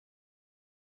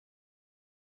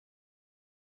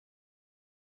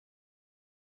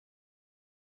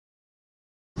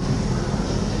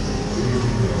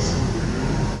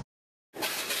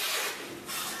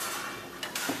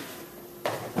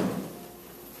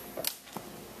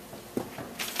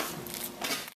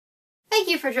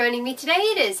you for joining me today.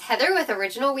 It is Heather with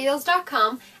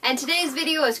OriginalWheels.com, and today's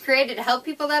video is created to help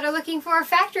people that are looking for a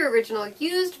factory original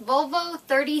used Volvo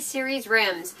 30 Series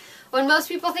rims. When most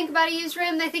people think about a used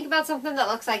rim, they think about something that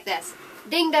looks like this.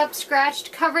 Dinged up,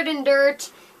 scratched, covered in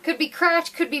dirt, could be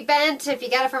cracked, could be bent. If you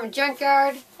got it from a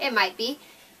junkyard, it might be.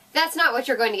 That's not what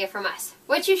you're going to get from us.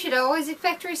 What you should always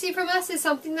expect to receive from us is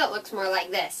something that looks more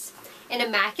like this. In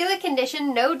immaculate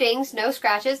condition, no dings, no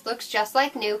scratches, looks just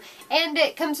like new, and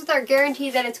it comes with our guarantee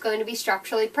that it's going to be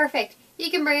structurally perfect.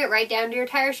 You can bring it right down to your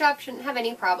tire shop, shouldn't have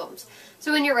any problems.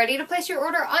 So when you're ready to place your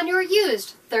order on your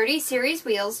used 30 Series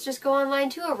wheels, just go online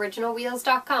to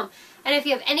OriginalWheels.com. And if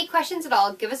you have any questions at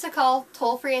all, give us a call,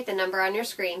 toll free at the number on your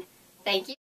screen. Thank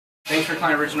you. Thanks for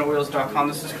calling OriginalWheels.com.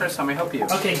 This is Chris. How may I help you?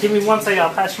 Okay, give me 1 second.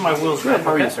 I'll pass you my wheels. Good.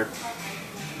 How are you, sir?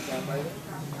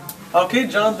 Okay,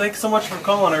 John, thanks so much for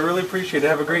calling. I really appreciate it.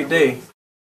 Have a great day.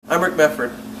 I'm Rick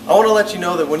Mefford. I want to let you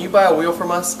know that when you buy a wheel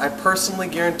from us, I personally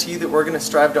guarantee that we're going to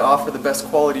strive to offer the best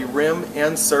quality rim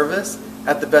and service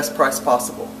at the best price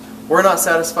possible. We're not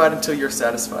satisfied until you're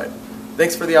satisfied.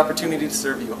 Thanks for the opportunity to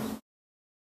serve you.